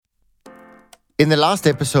In the last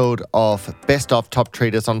episode of Best of Top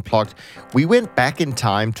Traders Unplugged, we went back in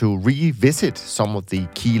time to revisit some of the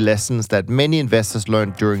key lessons that many investors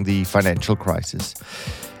learned during the financial crisis.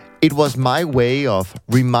 It was my way of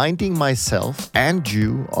reminding myself and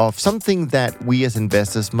you of something that we as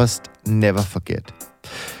investors must never forget.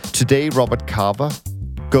 Today, Robert Carver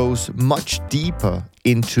goes much deeper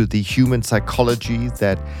into the human psychology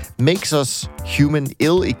that makes us human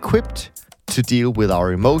ill-equipped to deal with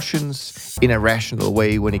our emotions in a rational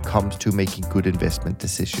way when it comes to making good investment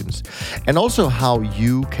decisions. And also how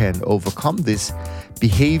you can overcome this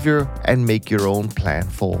behavior and make your own plan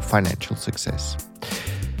for financial success.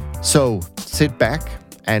 So sit back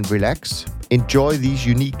and relax. Enjoy these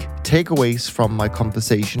unique takeaways from my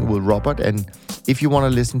conversation with Robert. And if you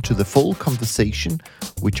want to listen to the full conversation,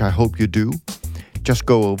 which I hope you do, just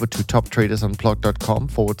go over to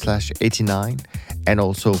toptradersunplugged.com/89 and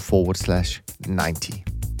also /90.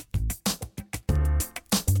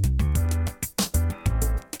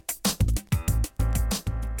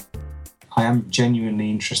 I am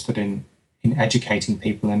genuinely interested in educating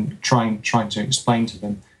people and trying to explain to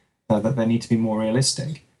them that they need to be more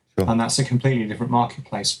realistic. Sure. And that's a completely different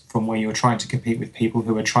marketplace from where you're trying to compete with people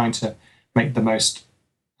who are trying to make the most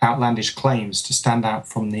outlandish claims to stand out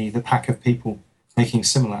from the pack of people making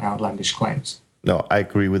similar outlandish claims. No, I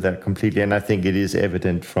agree with that completely, and I think it is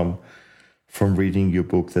evident from reading your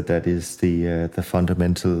book that is the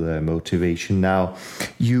fundamental motivation. Now,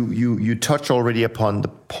 you touch already upon the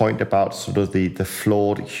point about sort of the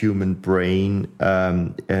flawed human brain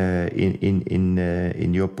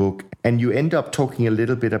in your book, and you end up talking a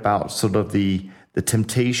little bit about sort of the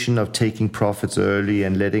temptation of taking profits early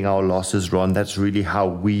and letting our losses run. That's really how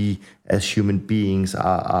we as human beings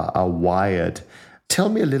are wired. Tell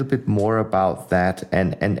me a little bit more about that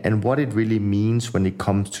and what it really means when it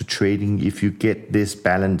comes to trading if you get this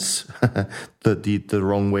balance the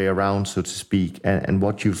wrong way around, so to speak, and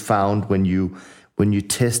what you found when you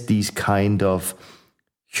test these kind of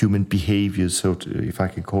human behaviors, if I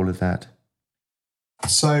can call it that.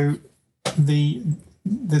 So the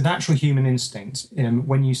natural human instinct,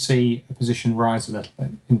 when you see a position rise a little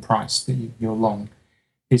bit in price that you're long,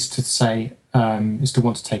 is to say is to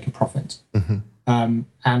want to take a profit. Mm-hmm.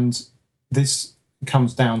 And this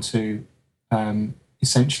comes down to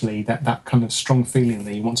essentially that kind of strong feeling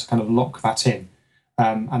that you want to kind of lock that in.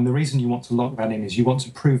 And the reason you want to lock that in is you want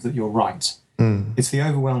to prove that you're right. Mm. It's the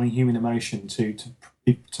overwhelming human emotion to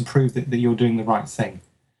prove that you're doing the right thing.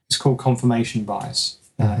 It's called confirmation bias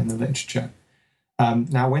in the literature.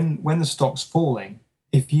 Now, when the stock's falling,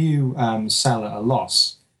 if you sell at a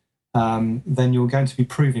loss, then you're going to be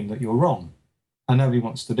proving that you're wrong. And nobody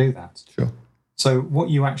wants to do that. Sure. So what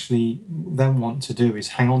you actually then want to do is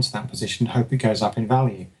hang on to that position, hope it goes up in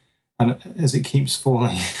value. And as it keeps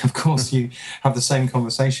falling, of course, you have the same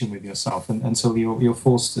conversation with yourself until you're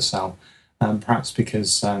forced to sell, perhaps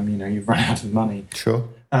because you've run out of money. Sure.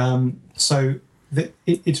 So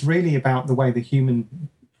it's really about the way the human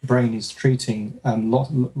brain is treating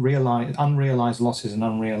unrealized losses and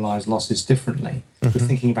unrealized losses differently. Mm-hmm. We're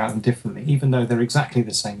thinking about them differently, even though they're exactly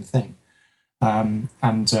the same thing.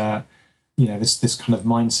 This kind of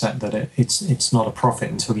mindset that it's not a profit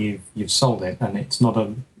until you've sold it, and it's not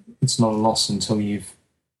a loss until you've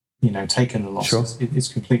taken the loss. Sure. It's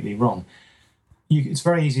completely wrong. It's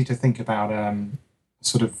very easy to think about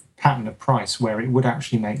sort of pattern of price where it would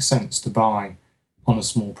actually make sense to buy on a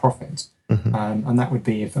small profit, mm-hmm. And that would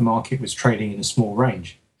be if the market was trading in a small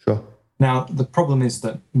range. Sure. Now the problem is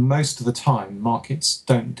that most of the time markets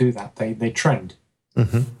don't do that. They trend.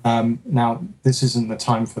 Mm-hmm. Now this isn't the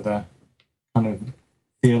time for the kind of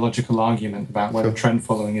theological argument about whether trend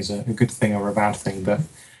following is a good thing or a bad thing, but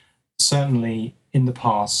certainly in the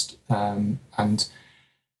past, and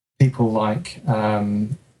people like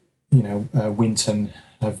Winton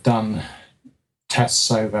have done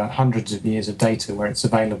tests over hundreds of years of data where it's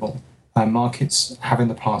available. Markets have in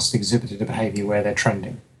the past exhibited a behavior where they're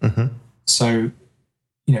trending. Mm-hmm. So,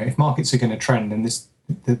 if markets are going to trend, and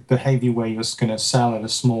the behavior where you're going to sell at a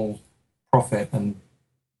small profit and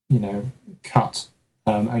cut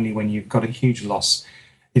only when you've got a huge loss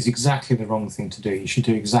is exactly the wrong thing to do. You should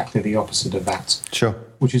do exactly the opposite of that. Sure.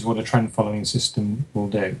 Which is what a trend following system will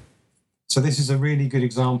do. So this is a really good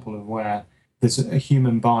example of where there's a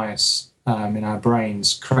human bias in our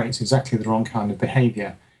brains creates exactly the wrong kind of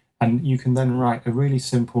behavior. And you can then write a really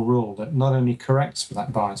simple rule that not only corrects for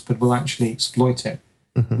that bias, but will actually exploit it.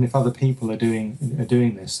 Mm-hmm. And if other people are doing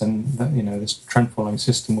this, then this trend following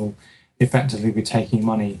system will effectively be taking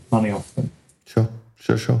money off them. Sure.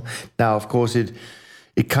 Now, of course,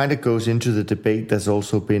 it kind of goes into the debate that's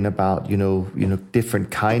also been about,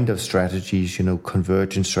 different kind of strategies,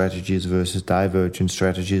 convergent strategies versus divergent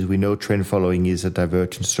strategies. We know trend following is a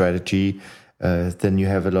divergent strategy. Then you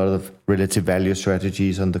have a lot of relative value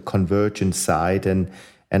strategies on the convergent side, and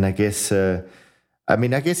I guess in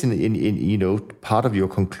part of your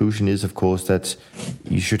conclusion is, of course, that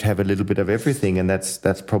you should have a little bit of everything, and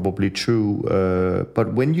that's probably true.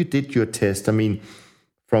 But when you did your test,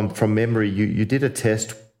 from memory, you did a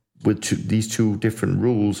test with these two different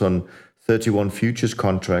rules on 31 futures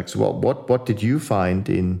contracts. What did you find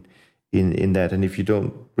in that? And if you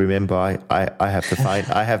don't remember, I have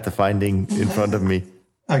the finding in front of me.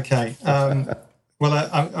 Okay. Well,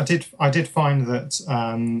 I did find that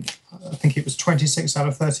I think it was 26 out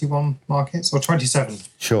of 31 markets, or 27.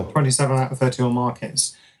 Sure. 27 out of 31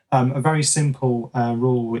 markets. A very simple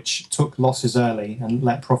rule which took losses early and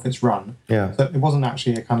let profits run. Yeah. So it wasn't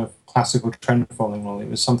actually a kind of classical trend following rule. It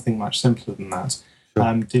was something much simpler than that.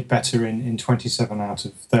 Sure. Did better in 27 out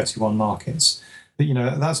of 31 markets. But,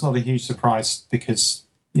 that's not a huge surprise because,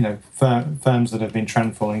 firms that have been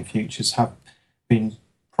trend following futures have been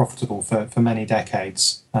profitable for many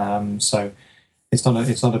decades. So it's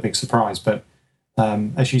not a big surprise. But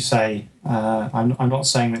as you say, I'm not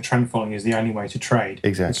saying that trend following is the only way to trade.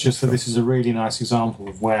 Exactly. It's just that this is a really nice example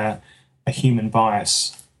of where a human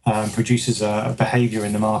bias produces a behaviour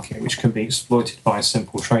in the market which can be exploited by a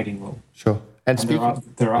simple trading rule. Sure. And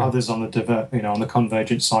there are others on the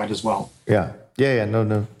convergent side as well. Yeah.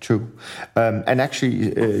 No, true. And actually,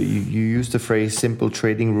 you use the phrase simple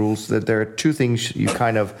trading rules. That there are two things you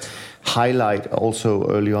kind of highlight also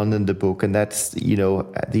early on in the book, and that's,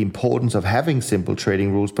 the importance of having simple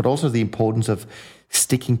trading rules, but also the importance of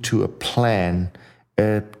sticking to a plan.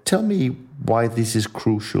 Tell me why this is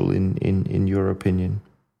crucial in your opinion.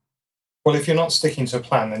 Well, if you're not sticking to a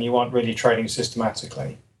plan, then you aren't really trading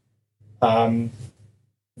systematically.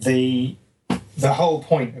 The whole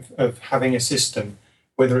point of having a system,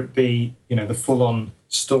 whether it be the full-on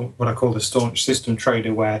what I call the staunch system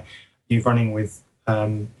trader, where you're running with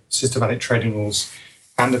systematic trading rules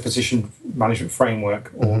and a position management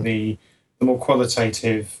framework, or the more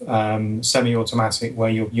qualitative semi-automatic, where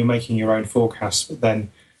you're making your own forecasts, but then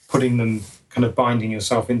putting them, kind of binding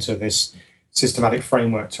yourself into this systematic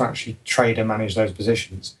framework to actually trade and manage those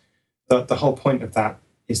positions. The whole point of that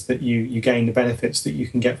is that you gain the benefits that you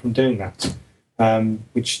can get from doing that,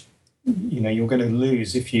 which you're going to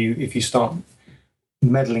lose if you start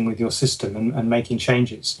meddling with your system and making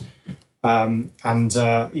changes.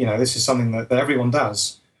 This is something that everyone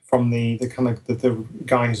does, from the kind of the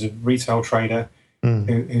guy who's a retail trader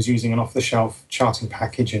who's using an off-the-shelf charting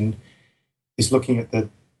package and is looking at the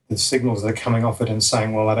signals that are coming off it and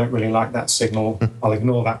saying, well, I don't really like that signal. I'll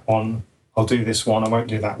ignore that one. I'll do this one. I won't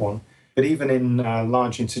do that one. But even in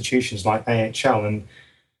large institutions like AHL, and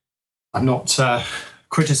I'm not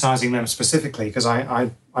criticising them specifically because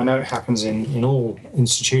I know it happens in all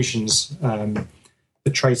institutions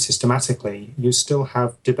that trade systematically, you still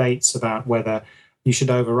have debates about whether you should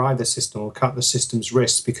override the system or cut the system's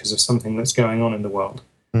risks because of something that's going on in the world.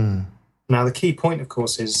 Now, the key point, of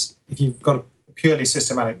course, is if you've got a purely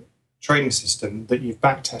systematic trading system that you've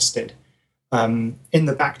back-tested, in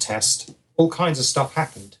the back-test, all kinds of stuff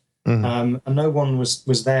happened. And no one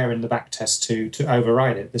was there in the backtest to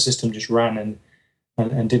override it. The system just ran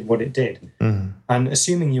and did what it did. And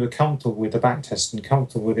assuming you were comfortable with the backtest and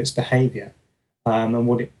comfortable with its behaviour and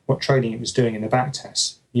what trading it was doing in the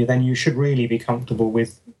backtest, you should really be comfortable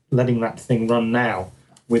with letting that thing run now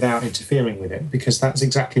without interfering with it, because that's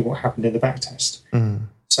exactly what happened in the backtest.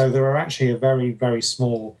 So there are actually a very, very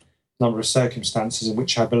small number of circumstances in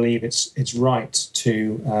which I believe it's right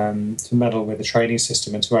to meddle with the trading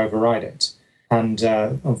system and to override it. And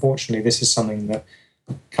unfortunately, this is something that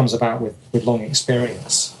comes about with long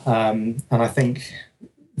experience. And I think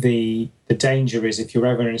the danger is if you're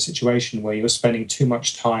ever in a situation where you're spending too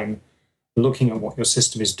much time looking at what your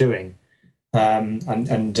system is doing and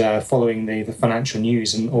following the financial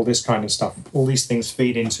news and all this kind of stuff, all these things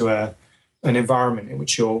feed into an environment in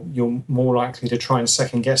which you're more likely to try and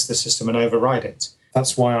second guess the system and override it.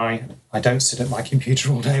 That's why I don't sit at my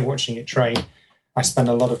computer all day watching it trade. I spend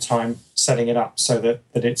a lot of time setting it up so that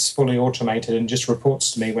it's fully automated and just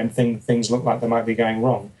reports to me when things look like they might be going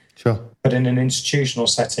wrong. Sure. But in an institutional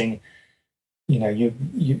setting,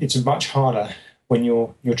 it's much harder when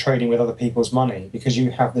you're trading with other people's money, because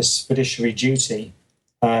you have this fiduciary duty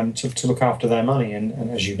to look after their money, and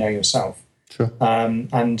as you know yourself. Sure.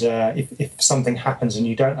 If something happens and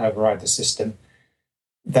you don't override the system,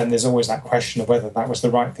 then there's always that question of whether that was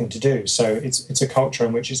the right thing to do. So it's a culture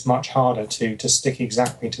in which it's much harder to stick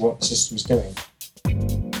exactly to what the system's doing.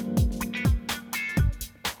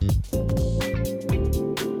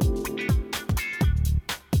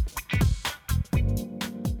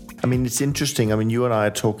 I mean, it's interesting. I mean, you and I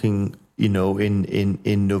are talking,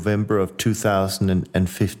 in November of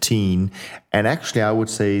 2015. And actually, I would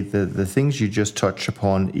say the things you just touched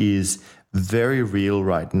upon is very real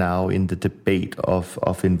right now in the debate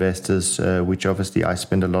of investors, which obviously I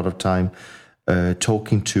spend a lot of time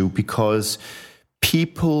talking to, because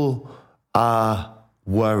people are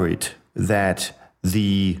worried that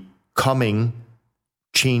the coming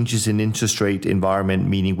changes in interest rate environment,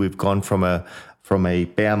 meaning we've gone from a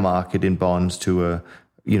bear market in bonds to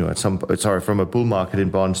from a bull market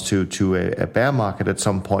in bonds to a bear market at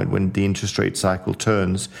some point when the interest rate cycle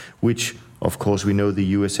turns, which of course we know the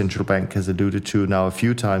US Central Bank has alluded to now a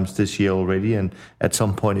few times this year already, and at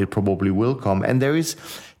some point it probably will come. And there is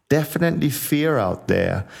definitely fear out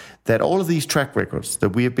there that all of these track records that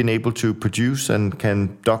we have been able to produce and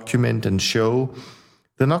can document and show,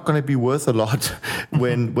 they're not going to be worth a lot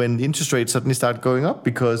when interest rates suddenly start going up,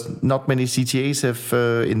 because not many CTAs have,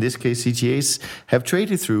 in this case CTAs, have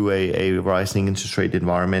traded through a rising interest rate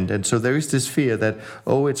environment. And so there is this fear that,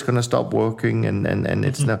 it's going to stop working and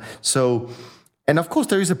it's now. So, and of course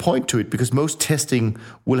there is a point to it, because most testing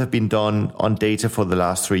will have been done on data for the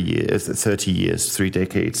last 3 years, 30 years, 3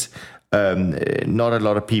 decades. Not a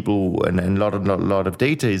lot of people and a lot of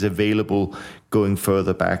data is available going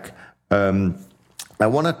further back. I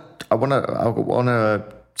want to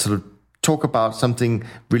sort of talk about something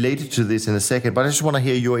related to this in a second, but I just want to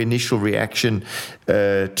hear your initial reaction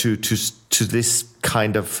to this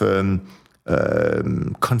kind of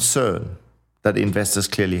concern that investors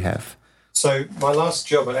clearly have. So my last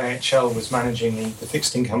job at AHL was managing the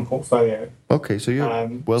fixed income portfolio. Okay, so you're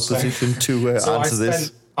well positioned to answer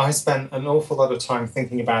this. I spent an awful lot of time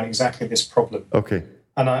thinking about exactly this problem. Okay.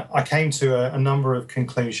 And I came to a number of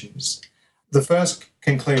conclusions. The first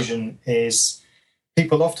conclusion is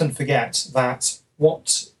people often forget that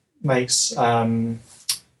what makes...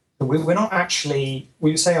 we're not actually...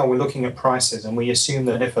 We say, we're looking at prices, and we assume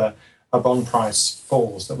that if a bond price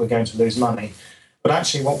falls, that we're going to lose money. But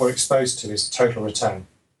actually what we're exposed to is total return.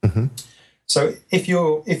 Mm-hmm. So if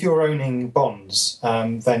you're owning bonds,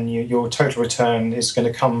 then your total return is going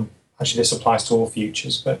to come... Actually, this applies to all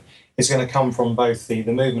futures, but it's going to come from both the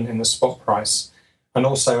movement in the spot price and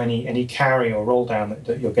also any carry or roll down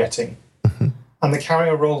that you're getting. Mm-hmm. And the carry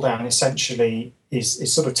or roll down essentially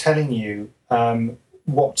is sort of telling you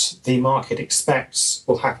what the market expects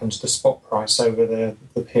will happen to the spot price over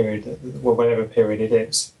the period, whatever period it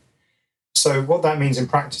is. So what that means in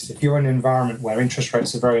practice, if you're in an environment where interest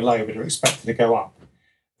rates are very low but are expected to go up,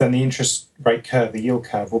 then the interest rate curve, the yield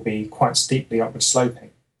curve, will be quite steeply upward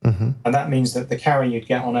sloping. Mm-hmm. And that means that the carry you'd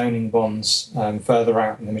get on owning bonds further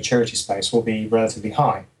out in the maturity space will be relatively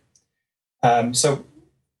high. So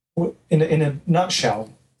in a nutshell,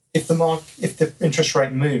 if the interest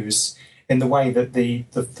rate moves in the way that the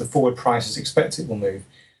forward prices expect it will move,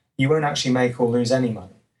 you won't actually make or lose any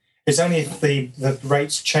money. It's only if the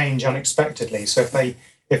rates change unexpectedly. So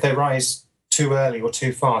if they rise too early or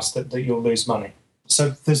too fast that you'll lose money.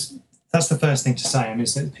 So that's the first thing to say.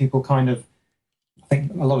 Is that people I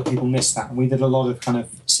think a lot of people miss that. And we did a lot of kind of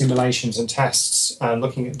simulations and tests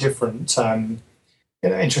looking at different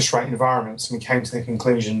interest rate environments, and we came to the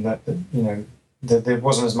conclusion that there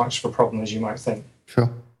wasn't as much of a problem as you might think. Sure.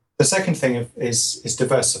 The second thing is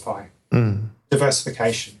diversify.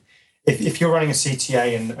 Diversification. If you're running a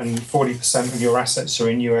CTA and 40% of your assets are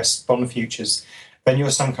in US bond futures, then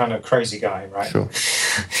you're some kind of crazy guy, right? Sure.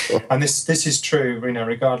 And this is true,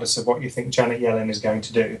 regardless of what you think Janet Yellen is going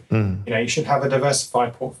to do. You should have a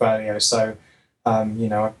diversified portfolio. So, I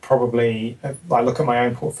look at my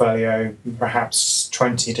own portfolio, perhaps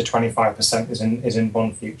 20 to 25% is in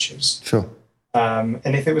bond futures. Sure.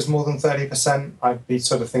 And if it was more than 30%, I'd be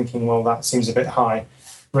sort of thinking, well, that seems a bit high.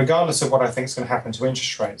 Regardless of what I think is going to happen to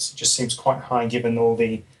interest rates, it just seems quite high given all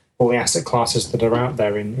the asset classes that are out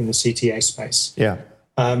there in the CTA space. Yeah.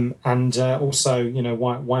 Also,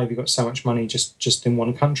 why have you got so much money just in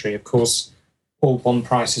one country? Of course, all bond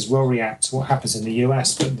prices will react to what happens in the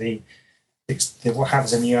US, but what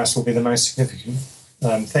happens in the US will be the most significant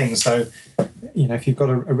thing. So, if you've got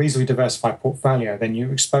a reasonably diversified portfolio, then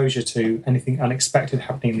your exposure to anything unexpected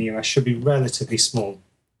happening in the US should be relatively small.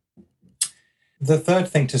 The third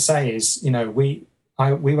thing to say is, we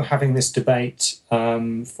were having this debate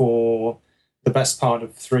for the best part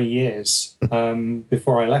of 3 years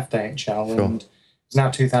before I left AHL, sure. And it's now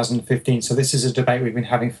 2015. So this is a debate we've been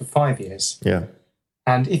having for 5 years. Yeah.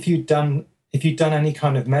 And if you'd done any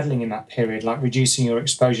kind of meddling in that period, like reducing your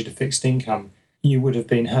exposure to fixed income, you would have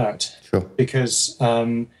been hurt. Sure. Because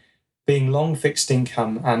being long fixed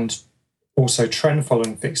income and also trend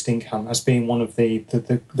following fixed income has been one of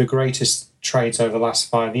the greatest trades over the last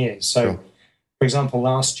 5 years. So, Sure. for example,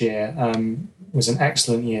 last year was an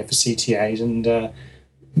excellent year for CTAs, and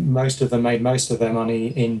most of them made most of their money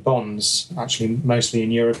in bonds, actually mostly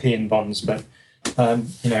in European bonds. But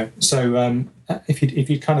if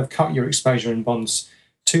you kind of cut your exposure in bonds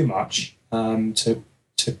too much,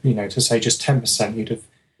 to say just 10%, you'd have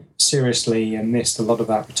seriously missed a lot of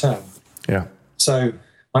that return. Yeah. So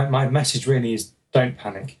my message really is, don't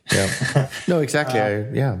panic. Yeah. No, exactly.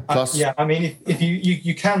 Plus, I mean, if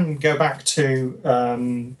you can go back to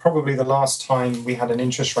probably the last time we had an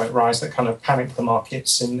interest rate rise that kind of panicked the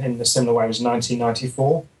markets in a similar way was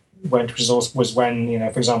 1994, which was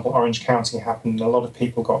when, for example, Orange County happened. A lot of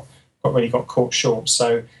people got caught short.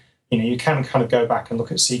 So, you can kind of go back and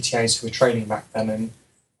look at CTAs who were trading back then, and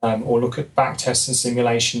or look at back tests and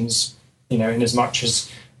simulations, in as much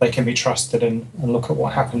as they can be trusted, and look at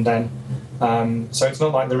what happened then. So it's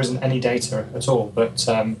not like there isn't any data at all, but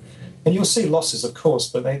and you'll see losses, of course,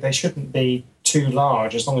 but they shouldn't be too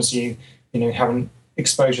large as long as you haven't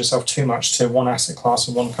exposed yourself too much to one asset class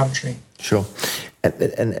in one country. Sure.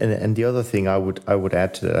 And the other thing I would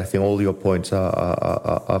add to that, I think all your points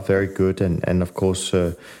are very good, and of course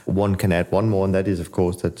one can add one more, and that is of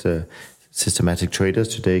course that systematic traders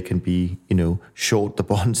today can be short the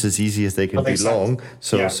bonds as easy as they can be long.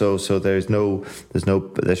 So there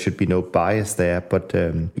should be no bias there. But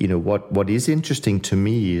what is interesting to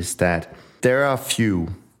me is that there are a few,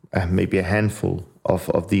 maybe a handful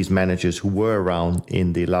of these managers who were around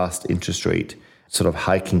in the last interest rate sort of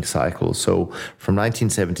hiking cycle. So from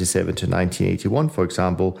 1977 to 1981, for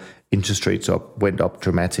example, interest rates went up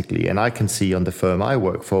dramatically. And I can see on the firm I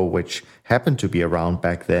work for, which happened to be around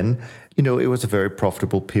back then, it was a very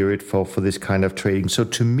profitable period for this kind of trading. So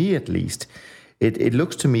to me, at least, it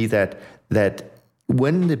looks to me that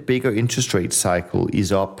when the bigger interest rate cycle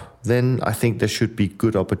is up, then I think there should be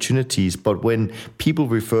good opportunities. But when people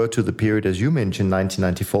refer to the period, as you mentioned,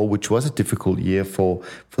 1994, which was a difficult year for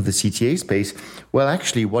the CTA space, well,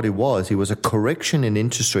 actually what it was a correction in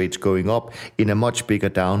interest rates going up in a much bigger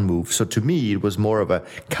down move. So to me, it was more of a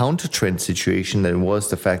counter-trend situation than it was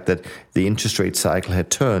the fact that the interest rate cycle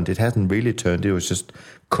had turned. It hasn't really turned. It was just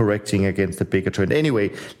correcting against the bigger trend.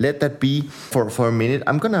 Anyway, let that be for a minute.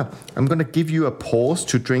 I'm gonna give you a pause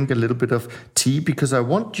to drink a little bit of tea, because I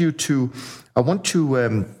want to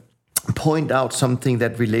point out something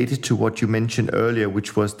that related to what you mentioned earlier,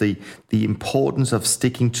 which was the importance of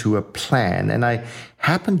sticking to a plan. And I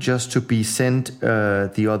happened just to be sent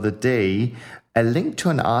the other day a link to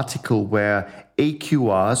an article where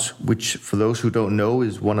AQRs, which for those who don't know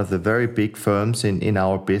is one of the very big firms in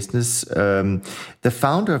our business, the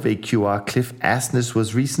founder of AQR, Cliff Asness,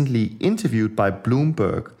 was recently interviewed by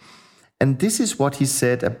Bloomberg. And this is what he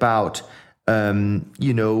said about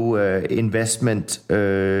investment,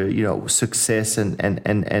 success,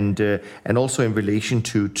 and also in relation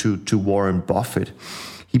to Warren Buffett.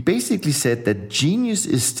 He basically said that genius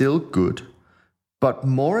is still good, but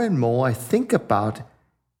more and more I think about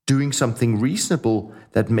doing something reasonable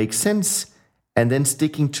that makes sense, and then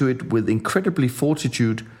sticking to it with incredibly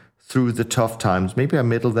fortitude through the tough times. Maybe I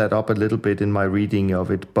muddled that up a little bit in my reading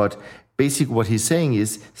of it, but basically what he's saying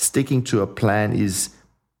is sticking to a plan is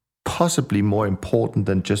possibly more important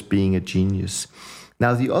than just being a genius.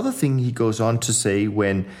 Now, the other thing he goes on to say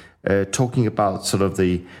when talking about sort of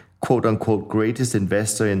the quote-unquote greatest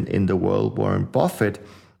investor in the world, Warren Buffett,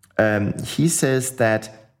 he says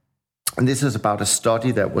that, and this is about a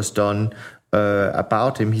study that was done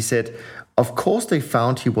about him. He said, of course they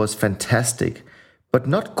found he was fantastic, but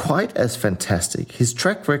not quite as fantastic. His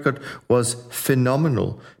track record was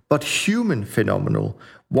phenomenal, but human phenomenal.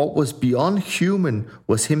 What was beyond human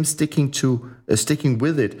was him sticking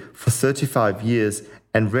with it for 35 years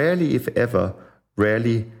and rarely, if ever,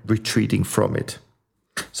 retreating from it.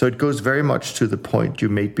 So it goes very much to the point you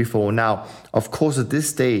made before. Now, of course, at this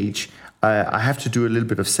stage, I have to do a little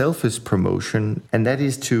bit of selfish promotion, and that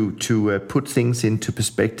is to put things into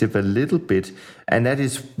perspective a little bit. And that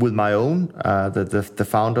is with my own, the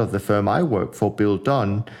founder of the firm I work for, Bill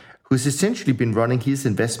Dunn, who's essentially been running his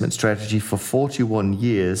investment strategy for 41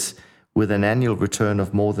 years with an annual return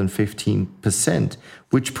of more than 15%,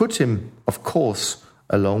 which puts him, of course,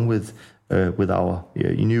 along with our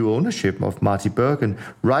new ownership of Marty Bergen,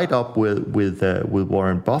 right up with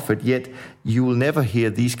Warren Buffett. Yet you will never hear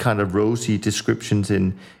these kind of rosy descriptions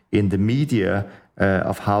in the media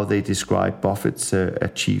of how they describe Buffett's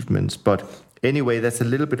achievements. But anyway, that's a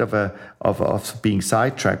little bit of being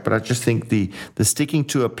sidetracked. But I just think the sticking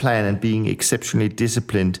to a plan and being exceptionally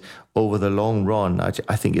disciplined over the long run,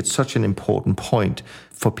 I think it's such an important point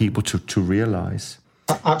for people to realize.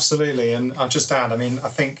 Absolutely, and I'll just add, I mean, I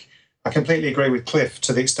think I completely agree with Cliff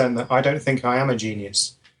to the extent that I don't think I am a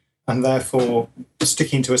genius, and therefore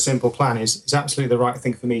sticking to a simple plan is absolutely the right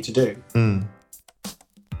thing for me to do.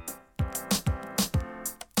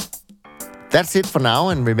 That's it for now,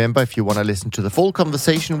 and remember, if you want to listen to the full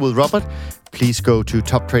conversation with Robert, please go to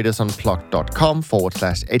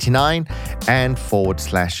toptradersunplugged.com/89 and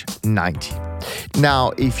 /90.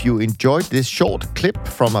 Now, if you enjoyed this short clip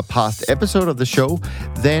from a past episode of the show,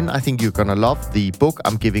 then I think you're going to love the book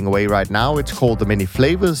I'm giving away right now. It's called The Many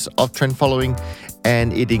Flavors of Trend Following,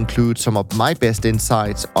 and it includes some of my best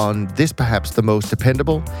insights on this perhaps the most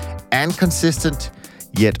dependable and consistent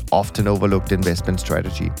yet often overlooked investment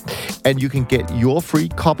strategy. And you can get your free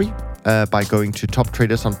copy by going to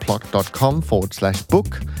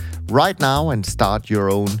toptradersunplugged.com/book right now and start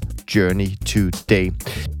your own journey today.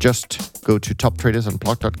 Just go to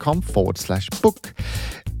toptradersunplugged.com/book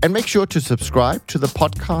and make sure to subscribe to the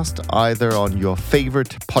podcast either on your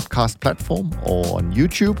favorite podcast platform or on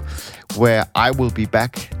YouTube, where I will be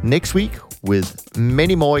back next week with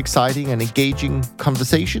many more exciting and engaging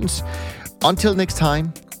conversations. Until next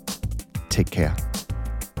time, take care.